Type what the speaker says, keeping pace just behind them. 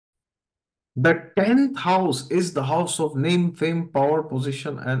The 10th house is the house of name, fame, power,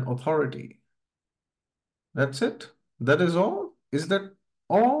 position, and authority. That's it. That is all. Is that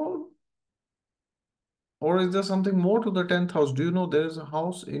all? Or is there something more to the 10th house? Do you know there is a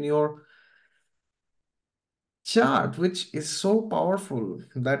house in your chart which is so powerful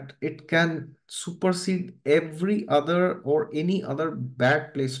that it can supersede every other or any other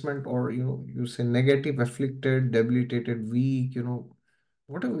bad placement, or you say negative, afflicted, debilitated, weak,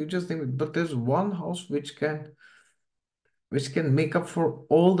 whatever you just think. But there's one house which can make up for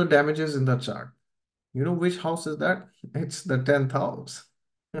all the damages in the chart. You know which house is that? It's the 10th house.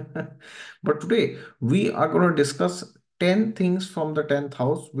 But today we are going to discuss 10 things from the 10th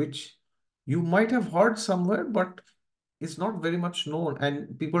house, which you might have heard somewhere, but it's not very much known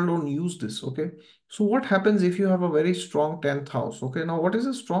and people don't use this. Okay. So what happens if you have a very strong 10th house? Okay. Now, what is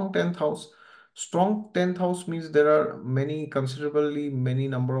a strong 10th house? Strong 10th house means there are considerably many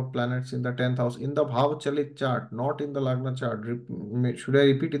number of planets in the 10th house in the Bhava Chalit chart, not in the Lagna chart. Should I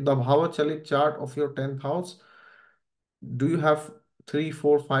repeat it? The Bhava Chalit chart of your 10th house, do you have three,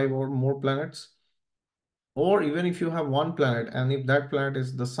 four, five, or more planets? Or even if you have one planet, and if that planet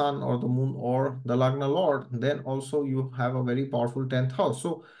is the sun or the moon or the Lagna Lord, then also you have a very powerful 10th house.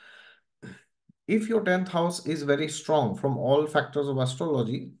 So if your 10th house is very strong from all factors of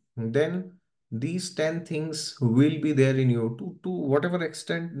astrology, then these 10 things will be there in you to whatever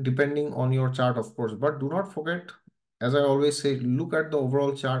extent, depending on your chart, of course. But do not forget, as I always say, look at the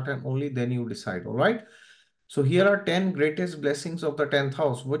overall chart and only then you decide. All right. So here are 10 greatest blessings of the 10th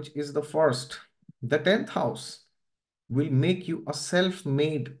house, which is the first. The 10th house will make you a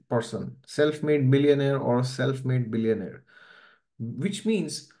self-made person, self-made millionaire or a self-made billionaire, which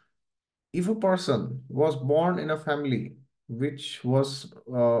means if a person was born in a family which was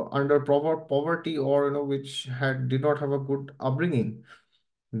under poverty, or which did not have a good upbringing,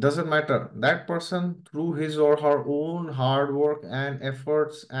 doesn't matter. That person, through his or her own hard work and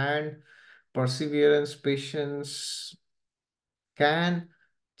efforts and perseverance, patience, can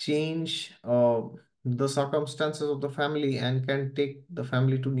change the circumstances of the family and can take the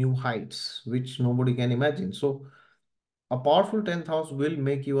family to new heights, which nobody can imagine. So, a powerful 10th house will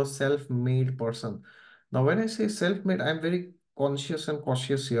make you a self made person. Now, when I say self made, I'm very conscious and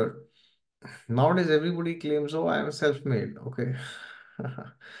cautious here. Nowadays, everybody claims, oh, I am self made. Okay.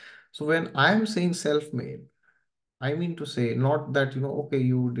 So, when I'm saying self made, I mean to say not that, okay,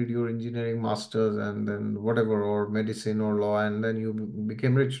 you did your engineering masters and then whatever, or medicine or law, and then you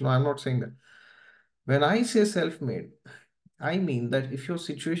became rich. No, I'm not saying that. When I say self-made, I mean that if your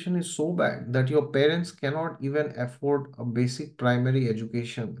situation is so bad that your parents cannot even afford a basic primary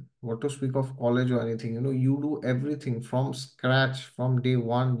education, what to speak of college or anything, you do everything from scratch from day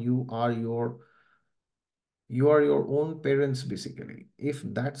one. You are your own parents basically. If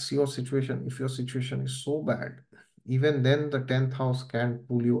that's your situation, if your situation is so bad, even then the 10th house can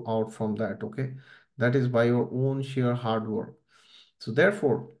pull you out from that. Okay. That is by your own sheer hard work. So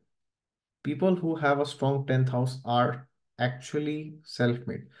therefore, people who have a strong 10th house are actually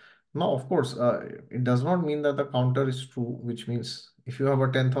self-made. Now, of course, it does not mean that the counter is true, which means if you have a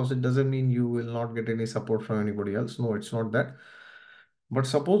 10th house, it doesn't mean you will not get any support from anybody else. No, it's not that. But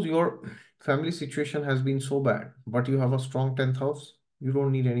suppose your family situation has been so bad, but you have a strong 10th house, you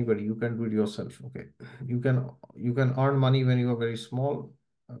don't need anybody. You can do it yourself. Okay. You can earn money when you are very small,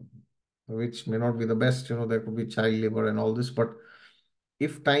 uh, which may not be the best. There could be child labor and all this, but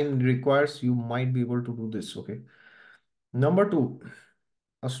if time requires, you might be able to do this. Okay. Number two,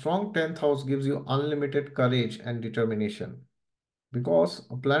 a strong 10th house gives you unlimited courage and determination, because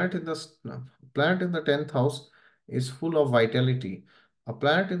a planet in the 10th house is full of vitality. A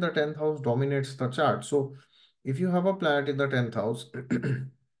planet in the 10th house dominates the chart. So if you have a planet in the 10th house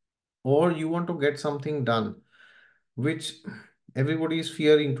or you want to get something done which everybody is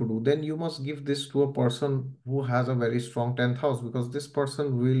fearing to do, then you must give this to a person who has a very strong 10th house, because this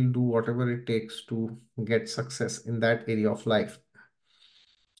person will do whatever it takes to get success in that area of life.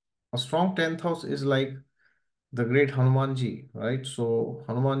 A strong 10th house is like the great Hanumanji, right? So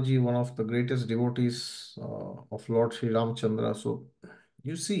Hanumanji, one of the greatest devotees of Lord Sri Ramchandra. So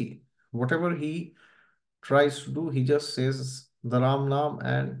you see, whatever he tries to do, he just says the Ram Nam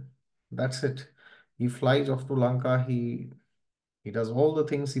and that's it. He flies off to Lanka. He does all the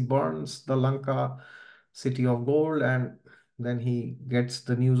things. He burns the Lanka city of gold, and then he gets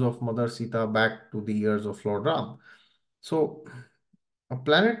the news of Mother Sita back to the ears of Lord Ram. So a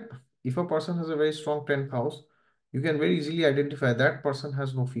planet, if a person has a very strong 10th house, you can very easily identify that person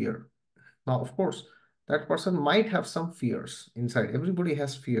has no fear. Now, of course, that person might have some fears inside. Everybody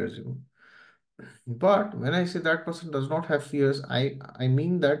has fears. But when I say that person does not have fears, I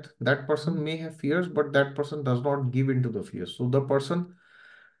mean that that person may have fears, but that person does not give into the fears. So the person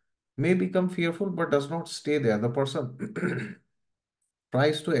may become fearful, but does not stay there. The person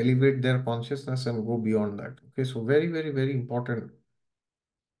tries to elevate their consciousness and go beyond that. Okay, so very, very, very important.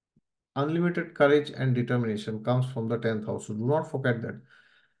 Unlimited courage and determination comes from the 10th house. So do not forget that.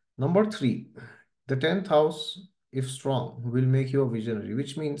 Number three, the 10th house, if strong, will make you a visionary,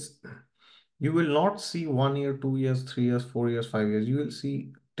 which means you will not see 1 year, 2 years, 3 years, 4 years, 5 years. You will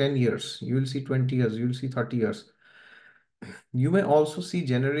see 10 years, you will see 20 years, you will see 30 years. You may also see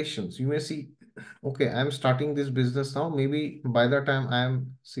generations. You may see, okay, I'm starting this business now. Maybe by the time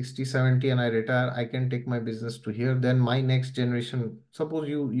I'm 60, 70 and I retire, I can take my business to here. Then my next generation, suppose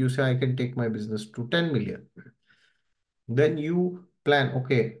you say I can take my business to 10 million. Then you plan,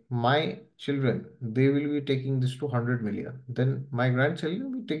 okay, my children, they will be taking this to 100 million. Then my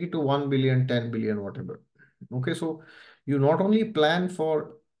grandchildren will take it to 1 billion, 10 billion, whatever. Okay, so you not only plan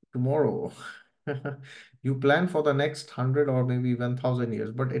for tomorrow, you plan for the next 100 or maybe even 1,000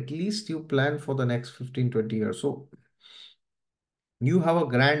 years, but at least you plan for the next 15, 20 years. So you have a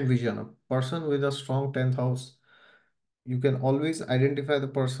grand vision. A person with a strong 10th house, you can always identify the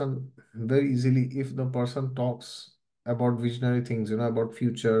person very easily if the person talks about visionary things, about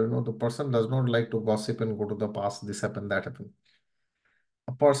future. The person does not like to gossip and go to the past, this happened, that happened.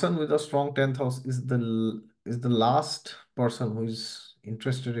 A person with a strong 10th house is the last person who is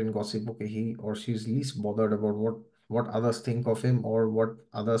interested in gossip. Okay, he or she is least bothered about what others think of him or what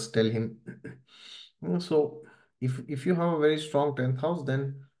others tell him. So if you have a very strong 10th house,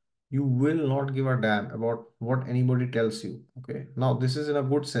 then you will not give a damn about what anybody tells you. Okay, now this is in a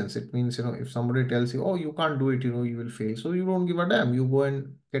good sense. It means, if somebody tells you, oh, you can't do it, you will fail, so you don't give a damn, you go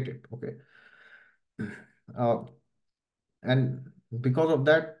and get it. Okay. uh, and because of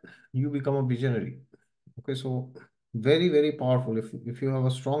that, you become a visionary. Okay, so very, very powerful. If you have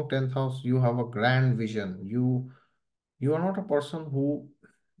a strong 10th house, you have a grand vision. You are not a person who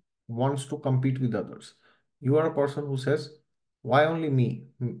wants to compete with others. You are a person who says, why only me?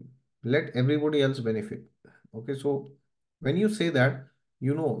 Let everybody else benefit. Okay, so when you say that,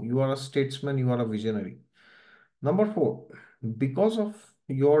 you are a statesman, you are a visionary. Number four, because of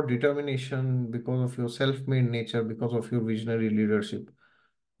your determination, because of your self-made nature, because of your visionary leadership,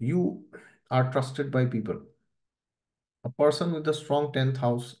 you are trusted by people. A person with a strong 10th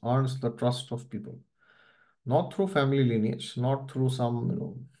house earns the trust of people, not through family lineage, not through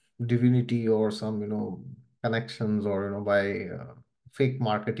some, divinity or some, connections or, by fake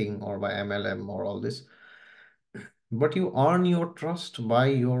marketing or by MLM or all this. But you earn your trust by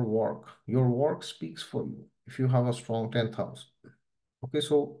your work. Your work speaks for you if you have a strong 10th house. Okay,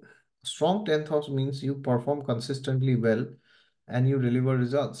 so strong 10th house means you perform consistently well and you deliver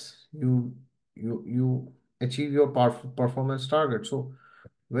results. You achieve your performance target. So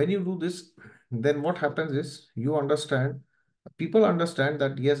when you do this, then what happens is people understand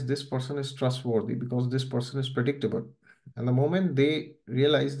that yes, this person is trustworthy because this person is predictable. And the moment they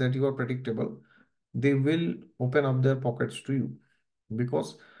realize that you are predictable, they will open up their pockets to you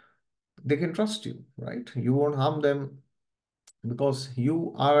because they can trust you, right? You won't harm them because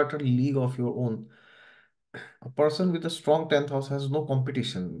you are at a league of your own. A person with a strong 10th house has no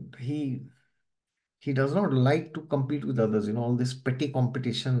competition. He does not like to compete with others, all this petty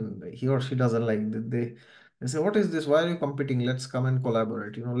competition he or she doesn't like. They say, what is this? Why are you competing? Let's come and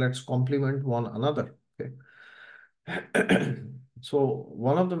collaborate, let's complement one another. Okay. So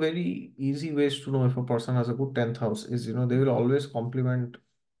one of the very easy ways to know if a person has a good 10th house is, they will always compliment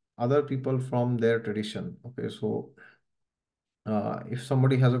other people from their tradition. Okay, so if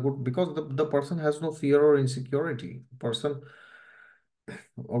somebody has a good, because the person has no fear or insecurity. Person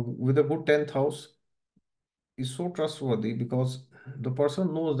with a good 10th house is so trustworthy because the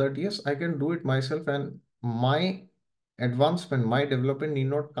person knows that yes, I can do it myself, and my advancement, my development need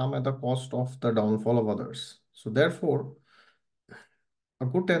not come at the cost of the downfall of others. So therefore, a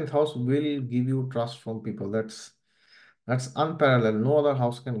good 10th house will give you trust from people. That's unparalleled. No other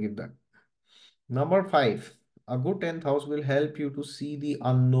house can give that. Number five, a good 10th house will help you to see the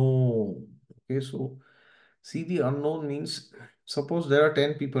unknown. Okay, so see the unknown means, suppose there are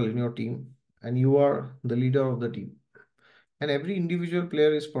 10 people in your team and you are the leader of the team, and every individual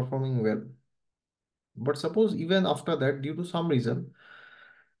player is performing well. But suppose even after that, due to some reason,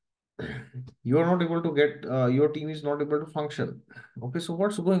 you are not able to get, your team is not able to function. Okay, so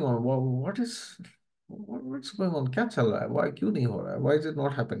what's going on? What's going on? क्या चल रहा है? Why क्यों नहीं हो रहा है? Why is it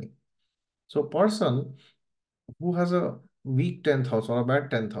not happening? So person who has a weak 10th house or a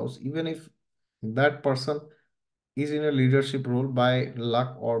bad 10th house, even if that person is in a leadership role by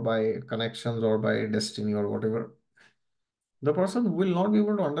luck or by connections or by destiny or whatever, the person will not be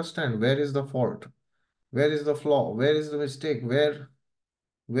able to understand where is the fault, where is the flaw, where is the mistake, where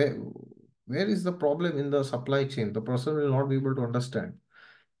where is the problem in the supply chain. The person will not be able to understand,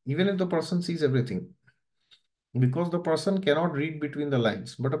 even if the person sees everything, because the person cannot read between the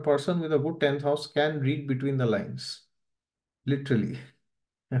lines. But a person with a good 10th house can read between the lines, literally.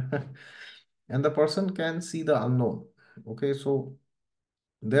 And the person can see the unknown. Okay, so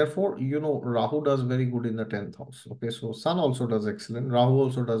therefore, Rahu does very good in the 10th house. Okay, so Sun also does excellent. Rahu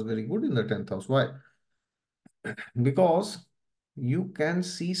also does very good in the 10th house. Why? Because you can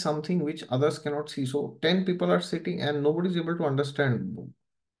see something which others cannot see. So 10 people are sitting and nobody is able to understand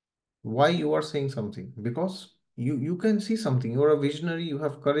why you are saying something, because you can see something. You're a visionary, you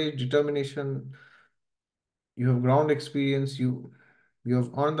have courage, determination, you have ground experience, you have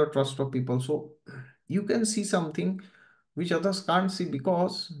earned the trust of people. So you can see something which others can't see,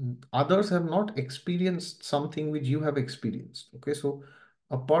 because others have not experienced something which you have experienced. Okay, so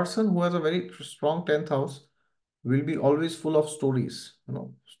a person who has a very strong 10th house will be always full of stories,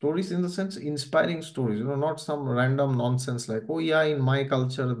 stories in the sense inspiring stories, not some random nonsense like, oh yeah, in my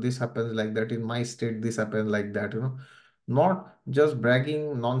culture this happens like that, in my state this happens like that, not just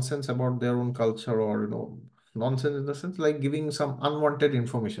bragging nonsense about their own culture, or nonsense in the sense like giving some unwanted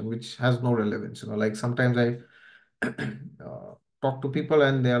information which has no relevance. Like sometimes I talk to people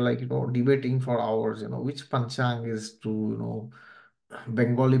and they are like, debating for hours, which panchang is true,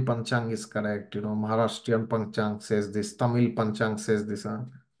 Bengali Panchang is correct, Maharashtrian Panchang says this, Tamil Panchang says this.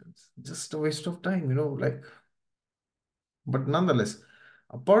 It's just a waste of time, like, but nonetheless,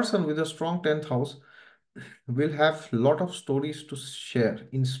 a person with a strong 10th house will have lot of stories to share,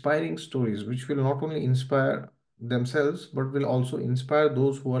 inspiring stories, which will not only inspire themselves, but will also inspire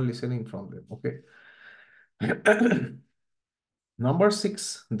those who are listening from them. Okay. Number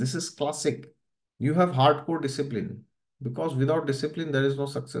six, this is classic. You have hardcore discipline, because without discipline, there is no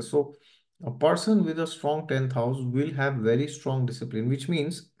success. So, a person with a strong 10th house will have very strong discipline, which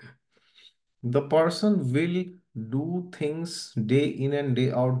means the person will do things day in and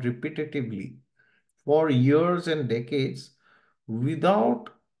day out repetitively for years and decades without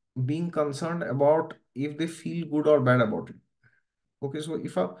being concerned about if they feel good or bad about it. Okay, so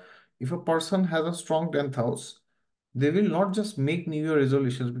if a person has a strong 10th house, they will not just make New Year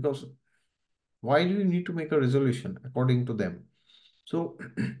resolutions, because why do you need to make a resolution according to them? So,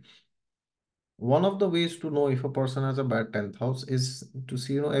 one of the ways to know if a person has a bad 10th house is to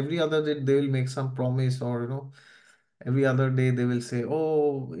see, every other day they will make some promise, or, every other day they will say,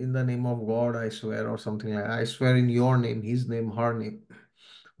 oh, in the name of God, I swear, or something like, I swear in your name, his name, her name.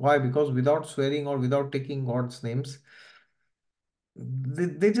 Why? Because without swearing or without taking God's names,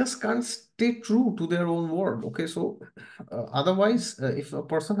 they just can't stay true to their own word. Okay, so otherwise, if a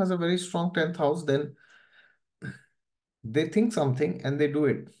person has a very strong 10th house, then they think something and they do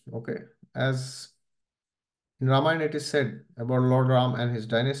it. Okay, as in Ramayana it is said about Lord Ram and his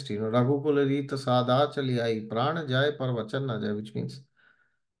dynasty, Raghukula Rita Sada Chali Ai Prana Jai Par Vachan Na Jai, which means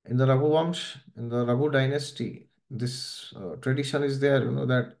in the Raghuvamsh, in the Raghu dynasty, this tradition is there,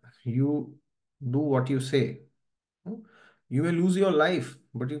 that you do what you say. Hmm? You may lose your life,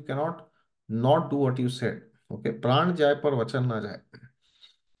 but you cannot not do what you said. Okay, Pran Jai Par Vachan Na Jai.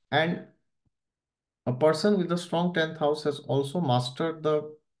 And a person with a strong 10th house has also mastered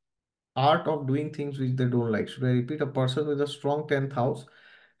the art of doing things which they don't like. Should I repeat? A person with a strong 10th house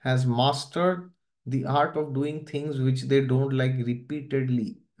has mastered the art of doing things which they don't like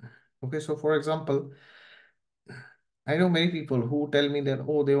repeatedly. Okay, so for example, I know many people who tell me that,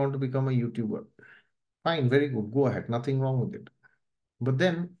 oh, they want to become a YouTuber. Fine, very good, go ahead, nothing wrong with it. But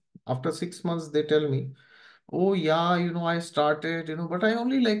then after 6 months, they tell me, oh, yeah, I started, but I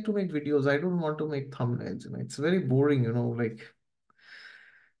only like to make videos. I don't want to make thumbnails. It's very boring, like.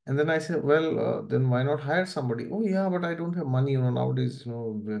 And then I said, well, then why not hire somebody? Oh, yeah, but I don't have money. Nowadays,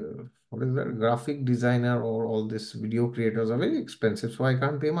 what is that? Graphic designer or all these video creators are very expensive, so I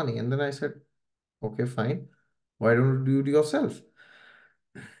can't pay money. And then I said, okay, fine. Why don't you do it yourself?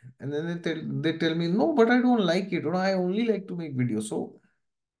 And then they tell me, no, but I don't like it. I only like to make videos. So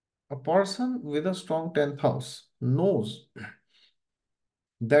a person with a strong 10th house knows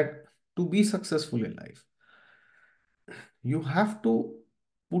that to be successful in life, you have to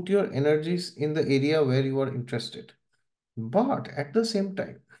put your energies in the area where you are interested. But at the same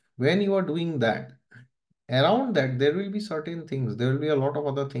time, when you are doing that, around that, there will be certain things, there will be a lot of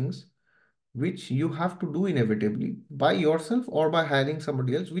other things which you have to do inevitably by yourself or by hiring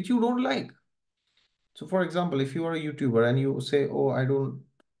somebody else, which you don't like. So, for example, if you are a YouTuber and you say, oh,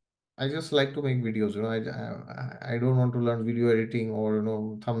 I just like to make videos. I don't want to learn video editing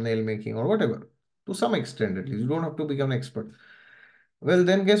or thumbnail making or whatever. To some extent, at least you don't have to become an expert. Well,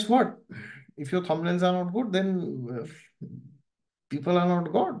 then guess what? If your thumbnails are not good, then people are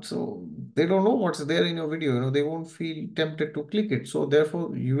not God. So they don't know what's there in your video. They won't feel tempted to click it. So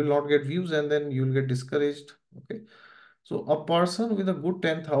therefore, you will not get views and then you'll get discouraged. Okay. So a person with a good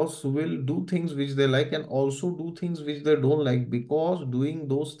 10th house will do things which they like and also do things which they don't like, because doing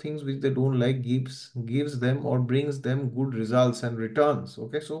those things which they don't like gives them or brings them good results and returns.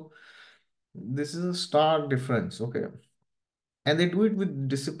 Okay. So this is a stark difference. Okay. And they do it with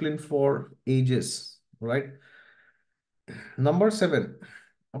discipline for ages, right? Number seven,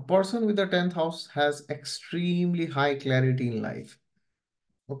 a person with a 10th house has extremely high clarity in life.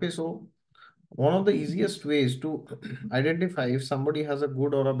 Okay, so one of the easiest ways to identify if somebody has a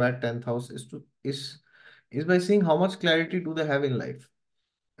good or a bad 10th house is by seeing how much clarity do they have in life.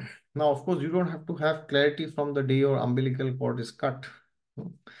 Now, of course, you don't have to have clarity from the day your umbilical cord is cut,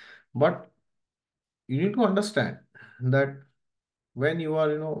 but you need to understand that when you are,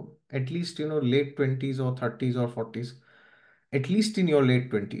 at least, late 20s or 30s or 40s, at least in your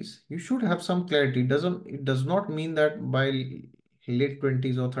late 20s, you should have some clarity. It does not mean that by late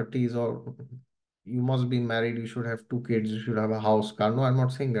 20s or 30s, or you must be married, you should have two kids, you should have a house, car. No, I'm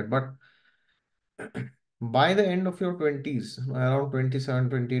not saying that. But by the end of your 20s, around 27,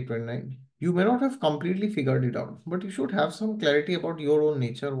 28, 29, you may not have completely figured it out, but you should have some clarity about your own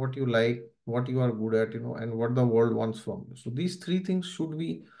nature, what you like, what you are good at, and what the world wants from you. So these three things should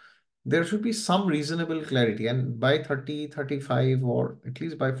be there should be some reasonable clarity. And by 30, 35, or at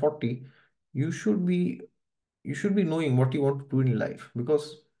least by 40, you should be you should be knowing what you want to do in life,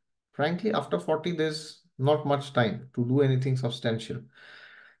 because frankly, after 40, there's not much time to do anything substantial.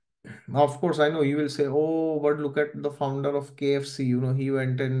 Now, of course, I know you will say, oh, but look at the founder of KFC, he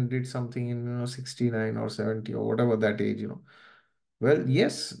went and did something in 69 or 70 or whatever that age. Well,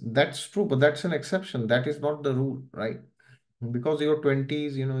 yes, that's true, but that's an exception. That is not the rule, right? Because your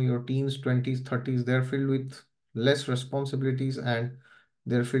 20s, your teens, 20s, 30s, they're filled with less responsibilities, and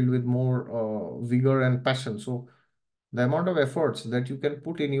they're filled with more vigor and passion. So the amount of efforts that you can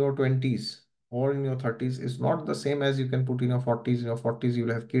put in your 20s or in your 30s is not the same as you can put in your 40s. In your 40s,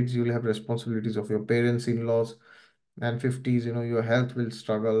 you'll have kids, you'll have responsibilities of your parents, in-laws, and 50s, your health will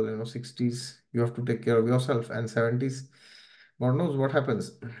struggle. 60s, you have to take care of yourself, and 70s, God knows what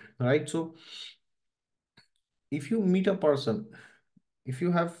happens, right? So if you meet a person, if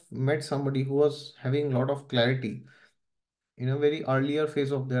you have met somebody who was having a lot of clarity in a very earlier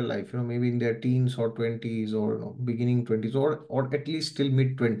phase of their life, maybe in their teens or 20s, or beginning 20s, or at least till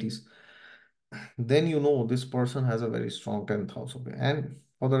mid 20s, then this person has a very strong 10th house. Okay. And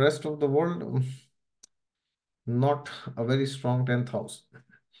for the rest of the world, not a very strong 10th house.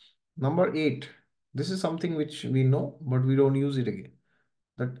 Number eight, this is something which we know, but we don't use it again.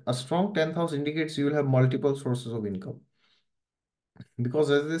 That a strong 10th house indicates you will have multiple sources of income. Because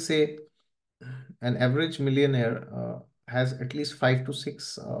as they say, an average millionaire has at least five to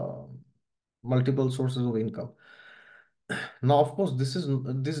six multiple sources of income. Now, of course, this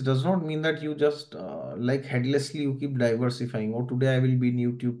does not mean that you just like headlessly you keep diversifying. Oh, today I will be in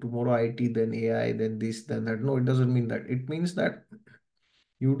YouTube, tomorrow IT, then AI, then this, then that. No, it doesn't mean that. It means that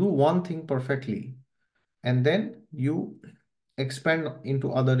you do one thing perfectly, and then you expand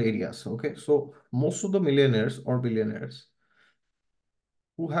into other areas. Okay, so most of the millionaires or billionaires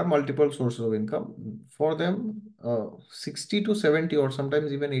who have multiple sources of income, for them, 60 to 70 or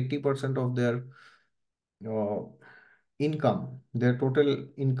sometimes even 80% of their uh, income, their total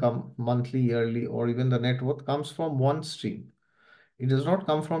income, monthly, yearly, or even the net worth, comes from one stream. It does not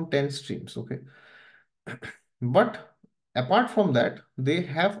come from 10 streams, okay? But apart from that, they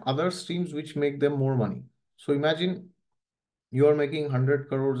have other streams which make them more money. So imagine you are making 100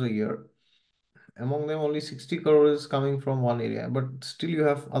 crores a year. Among them, only 60 crores is coming from one area, but still you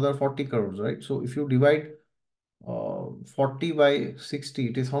have other 40 crores, right? So if you divide 40 by 60,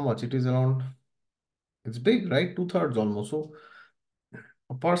 it is how much? It is around, it's big, right? Two-thirds almost. So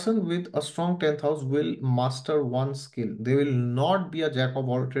a person with a strong 10th house will master one skill. They will not be a jack of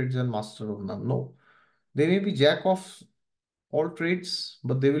all trades and master of none. No. They may be jack of all trades,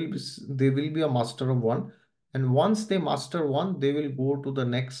 but they will be a master of one. And once they master one, they will go to the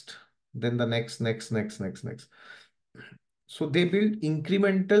next, then the next. So they build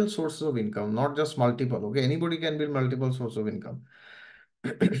incremental sources of income, not just multiple. Okay, anybody can build multiple sources of income.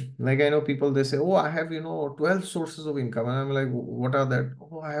 Like I know people, they say, oh, I have, 12 sources of income. And I'm like, what are that?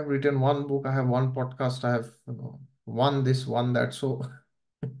 Oh, I have written one book, I have one podcast, I have, one this, one that. So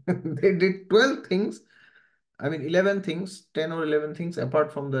they did 12 things, I mean, 11 things, 10 or 11 things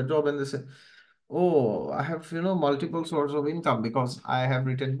apart from the job, and they say, oh, I have, multiple sources of income because I have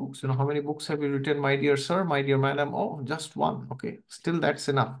written books. How many books have you written, my dear sir, my dear madam? Oh, just one. Okay. Still, that's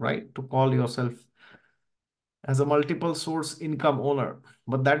enough, right? To call yourself as a multiple source income owner.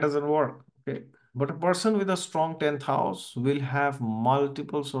 But that doesn't work. Okay. But a person with a strong 10th house will have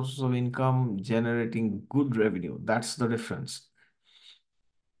multiple sources of income generating good revenue. That's the difference.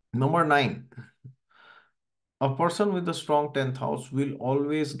 Number nine, a person with a strong 10th house will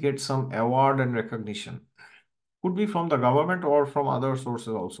always get some award and recognition. Could be from the government or from other sources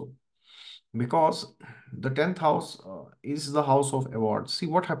also. Because the 10th house is the house of awards. See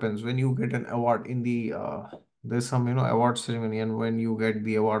what happens when you get an award in the there's some award ceremony, and when you get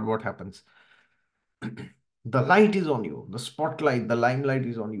the award, what happens? The light is on you, the spotlight, the limelight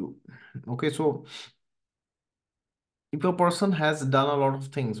is on you. Okay, so if a person has done a lot of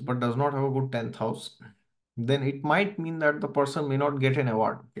things but does not have a good 10th house, then it might mean that the person may not get an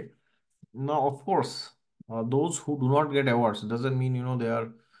award. Okay. Now, of course, those who do not get awards doesn't mean they are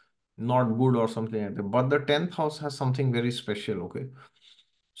not good or something like that. But the 10th house has something very special. Okay.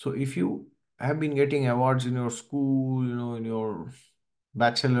 So if you have been getting awards in your school, in your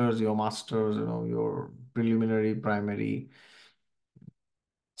bachelor's, your master's, your preliminary, primary,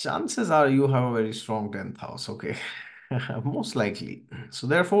 chances are you have a very strong 10th house. Okay. Most likely. So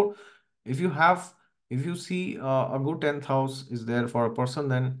therefore, if you have, if you see a good 10th house is there for a person,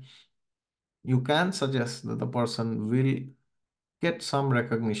 then you can suggest that the person will get some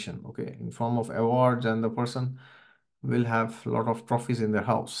recognition, okay, in form of awards, and the person will have a lot of trophies in their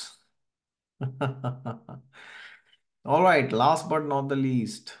house. All right, last but not the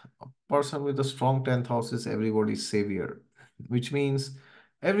least, a person with a strong 10th house is everybody's savior, which means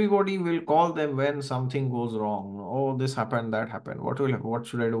everybody will call them when something goes wrong. Oh, this happened, that happened. What should I do? What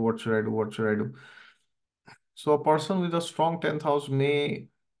should I do? What should I do? So a person with a strong 10th house may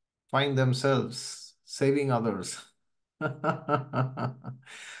find themselves saving others.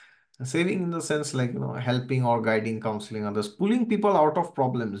 Saving in the sense like, helping or guiding, counseling others, pulling people out of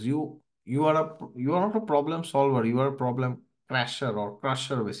problems. You are not a problem solver, you are a problem crasher or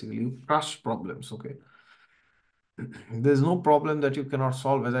crusher, basically. You crush problems, okay? There's no problem that you cannot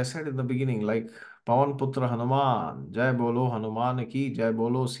solve. As I said in the beginning, like Pawan Putra Hanuman, Jai Bolo Hanuman ki, Jai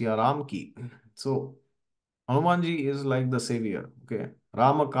Bolo Siya Ram ki. So Hanumanji is like the savior, okay?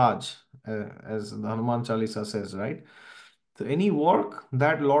 Ramakaj, as the Hanuman Chalisa says, right? So any work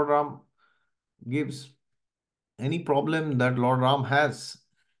that Lord Ram gives, any problem that Lord Ram has,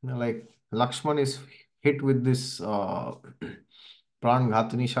 like Lakshman is hit with this Pran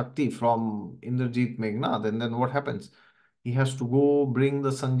Ghatini Shakti from Indrajit Meghnad, and then what happens? He has to go bring the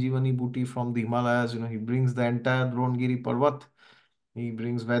Sanjeevani booty from the Himalayas. He brings the entire Drongiri Parvat. He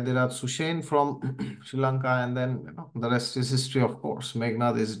brings Vaidyaraj Sushen from Sri Lanka, and then the rest is history, of course.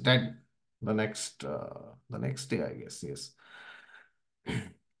 Meghnad is dead the next day, I guess. Yes.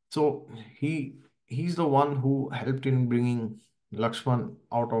 So he's the one who helped in bringing Lakshman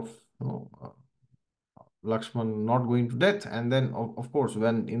out of Lakshman not going to death. And then of course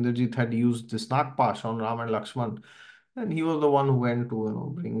when Indrajit had used this Nagpash on Ram and Lakshman, then he was the one who went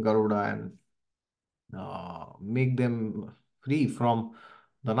to bring Garuda and make them free from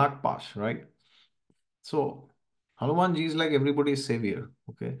the Nagpash, right? So Hanumanji is like everybody's savior.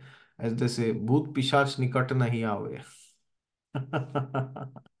 Okay. As they say, Bhoot Pishach Nikat Nahi Aave.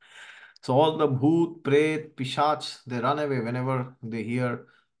 So all the bhoot, pret, pishach, they run away whenever they hear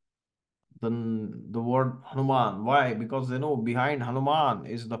the word Hanuman. Why? Because they know behind Hanuman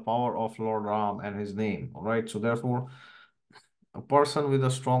is the power of Lord Ram and his name. All right. So therefore, a person with a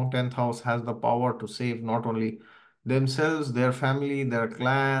strong 10th house has the power to save not only themselves, their family, their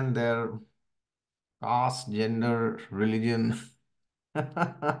clan, their caste, gender, religion,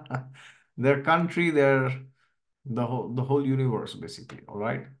 their country, the whole universe, basically. All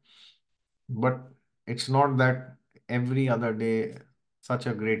right. But it's not that every other day such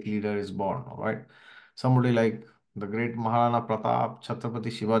a great leader is born, all right? Somebody like the great Maharana Pratap,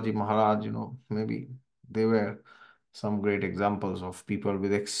 Chhatrapati Shivaji Maharaj, maybe they were some great examples of people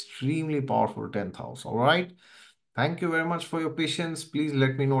with extremely powerful 10th house, all right? Thank you very much for your patience. Please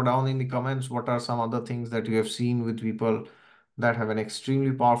let me know down in the comments what are some other things that you have seen with people that have an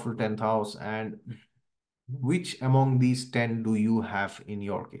extremely powerful 10th house, and which among these 10 do you have in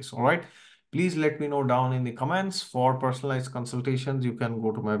your case? All right. Please let me know down in the comments. For personalized consultations, you can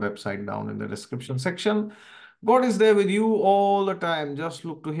go to my website down in the description section. God is there with you all the time. Just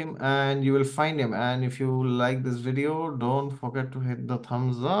look to him and you will find him. And if you like this video, don't forget to hit the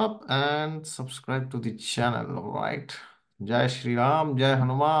thumbs up and subscribe to the channel. All right. Jai Shri Ram, Jai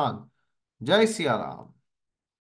Hanuman, Jai Siya Ram.